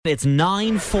It's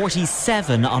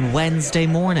 9:47 on Wednesday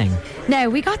morning. Now,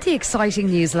 we got the exciting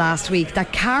news last week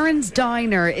that Karen's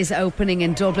Diner is opening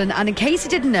in Dublin. And in case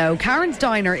you didn't know, Karen's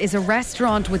Diner is a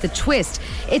restaurant with a twist.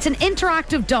 It's an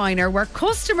interactive diner where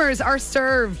customers are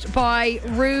served by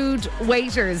rude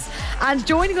waiters. And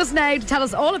joining us now to tell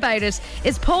us all about it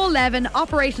is Paul Levin,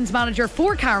 Operations Manager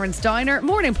for Karen's Diner.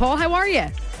 Morning, Paul. How are you?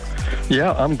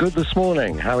 Yeah, I'm good this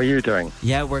morning. How are you doing?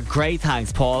 Yeah, we're great,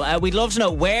 thanks, Paul. We'd love to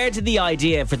know, where did the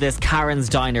idea for this Karen's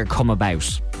Diner come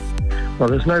about? Well,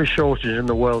 there's no shortage in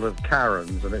the world of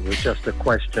Karens, and it was just a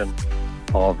question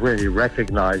of really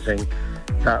recognising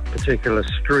that particular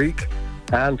streak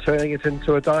and turning it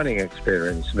into a dining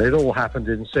experience. And it all happened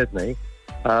in Sydney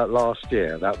last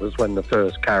year. That was when the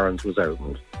first Karen's was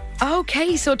opened.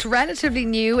 Okay, so it's relatively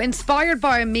new, inspired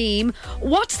by a meme.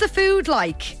 What's the food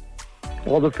like?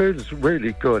 Well, the food is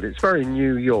really good. It's very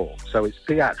New York, so it's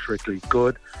theatrically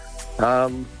good.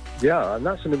 And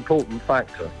that's an important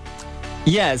factor.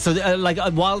 Yeah, so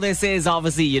while this is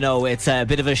obviously, it's a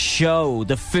bit of a show,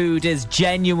 the food is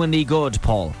genuinely good,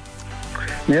 Paul.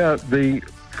 Yeah, the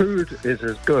food is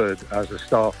as good as the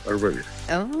staff are rude.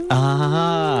 Oh.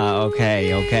 Ah,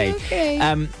 okay.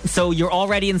 So you're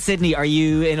already in Sydney. Are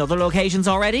you in other locations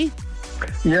already?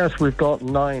 Yes, we've got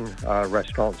 9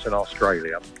 restaurants in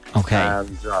Australia. Okay.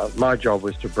 And my job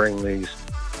was to bring these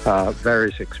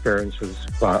various experiences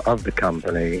of the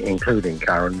company, including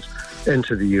Karen's,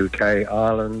 into the UK,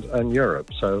 Ireland and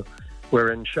Europe. So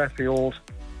we're in Sheffield.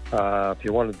 If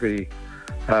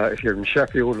you're in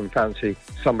Sheffield and fancy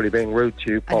somebody being rude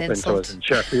to you, pop into us in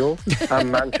Sheffield and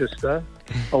Manchester.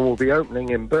 And we'll be opening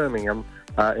in Birmingham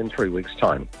in 3 weeks'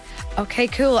 time. Okay,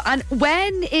 cool. And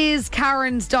when is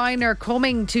Karen's Diner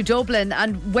coming to Dublin,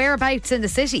 and whereabouts in the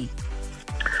city?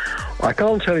 I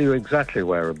can't tell you exactly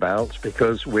whereabouts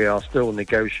because we are still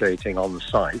negotiating on the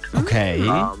site. Okay.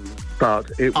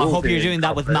 But it will I hope be you're doing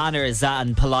that with manners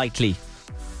and politely.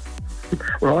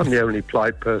 Well, I'm the only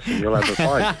polite person you'll ever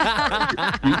find.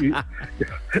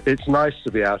 It's nice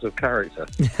to be out of character.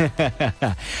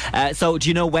 So do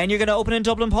you know when you're going to open in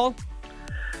Dublin, Paul?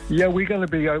 Yeah, we're going to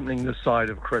be opening this side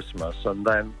of Christmas, and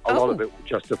then a lot of it will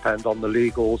just depend on the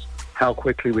legals, how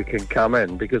quickly we can come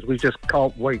in, because we just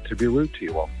can't wait to be rude to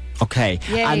you all. Okay.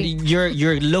 Yay. And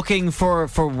you're looking for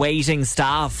waiting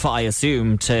staff, I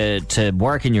assume, to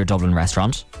work in your Dublin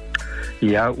restaurant?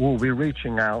 Yeah, we'll be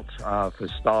reaching out for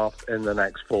staff in the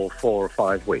next 4 or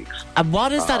 5 weeks. And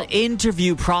what is that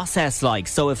interview process like?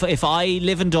 So if I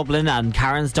live in Dublin and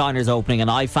Karen's Diner's opening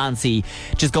and I fancy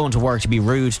just going to work to be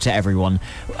rude to everyone,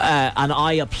 and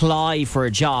I apply for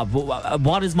a job,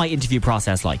 what is my interview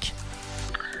process like?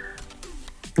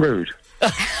 Rude.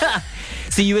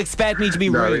 So you expect me to be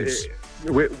rude?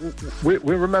 We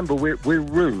remember we're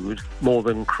rude more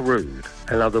than crude.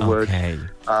 In other words,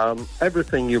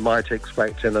 everything you might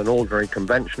expect in an ordinary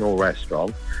conventional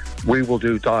restaurant, we will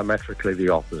do diametrically the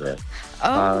opposite.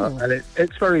 And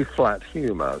it's very flat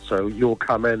humour. So you'll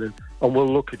come in and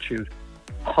we'll look at you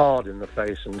hard in the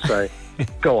face and say,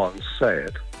 go on, say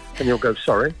it. And you'll go,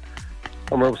 sorry.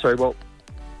 And we'll say, well,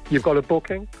 you've got a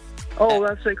booking? Oh,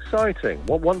 that's exciting.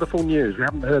 What wonderful news. We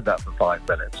haven't heard that for 5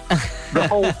 minutes. The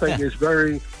whole thing is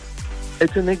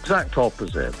it's an exact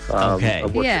opposite of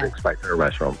what you'd expect in a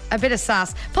restaurant. A bit of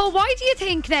sass. Paul, why do you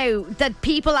think now that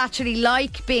people actually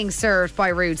like being served by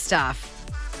rude staff?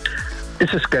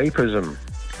 It's escapism.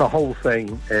 The whole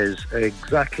thing is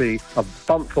exactly a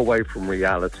bump away from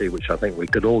reality, which I think we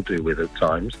could all do with at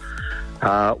times.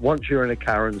 Once you're in a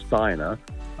Karen's Diner,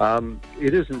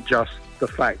 it isn't just the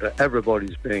fact that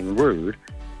everybody's being rude.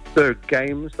 There are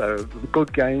games, there are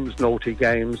good games, naughty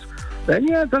games. Then,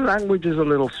 the language is a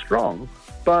little strong,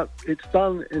 but it's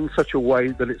done in such a way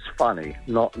that it's funny,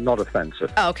 not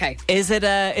offensive. Oh, okay. Is it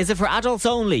for adults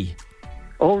only?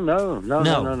 Oh, no.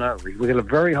 We get a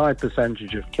very high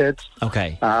percentage of kids.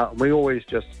 Okay. We always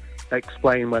just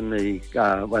explain when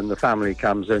the family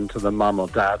comes in to the mum or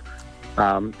dad,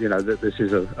 that this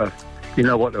is you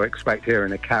know what to expect here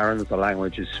in a Karen's. The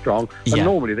language is strong. Yeah. And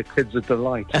normally the kids are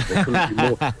delighted. They couldn't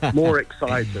be more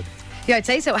excited. Yeah, I'd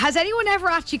say so. Has anyone ever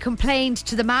actually complained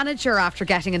to the manager after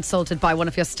getting insulted by one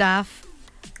of your staff?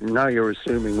 Now you're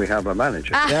assuming we have a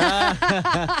manager.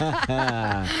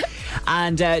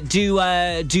 And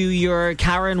do your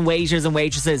Karen waiters and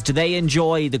waitresses, do they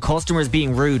enjoy the customers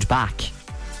being rude back?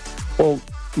 Well,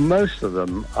 most of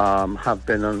them have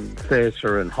been in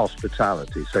theatre and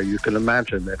hospitality, so you can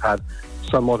imagine they've had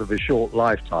somewhat of a short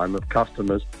lifetime of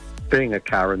customers being a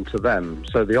Karen to them.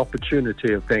 So the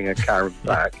opportunity of being a Karen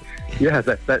back,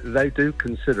 they do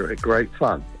consider it great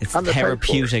fun. It's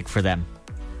therapeutic for them.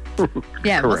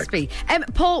 Yeah, it Correct. must be.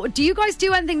 Paul, do you guys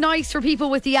do anything nice for people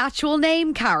with the actual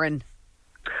name Karen?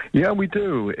 Yeah, we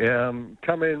do.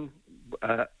 Come in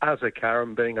as a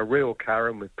Karen, being a real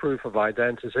Karen with proof of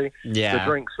identity. Yeah. The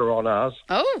drinks are on us.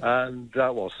 Oh. And,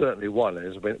 well, certainly one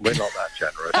is. We're not that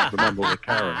generous. Remember, we're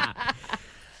Karen.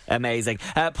 Amazing.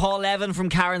 Paul Levin from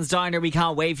Karen's Diner. We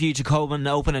can't wait for you to come and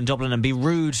open in Dublin and be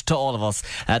rude to all of us.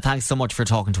 Thanks so much for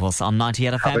talking to us on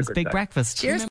 98 FM's Big day. Breakfast. Cheers.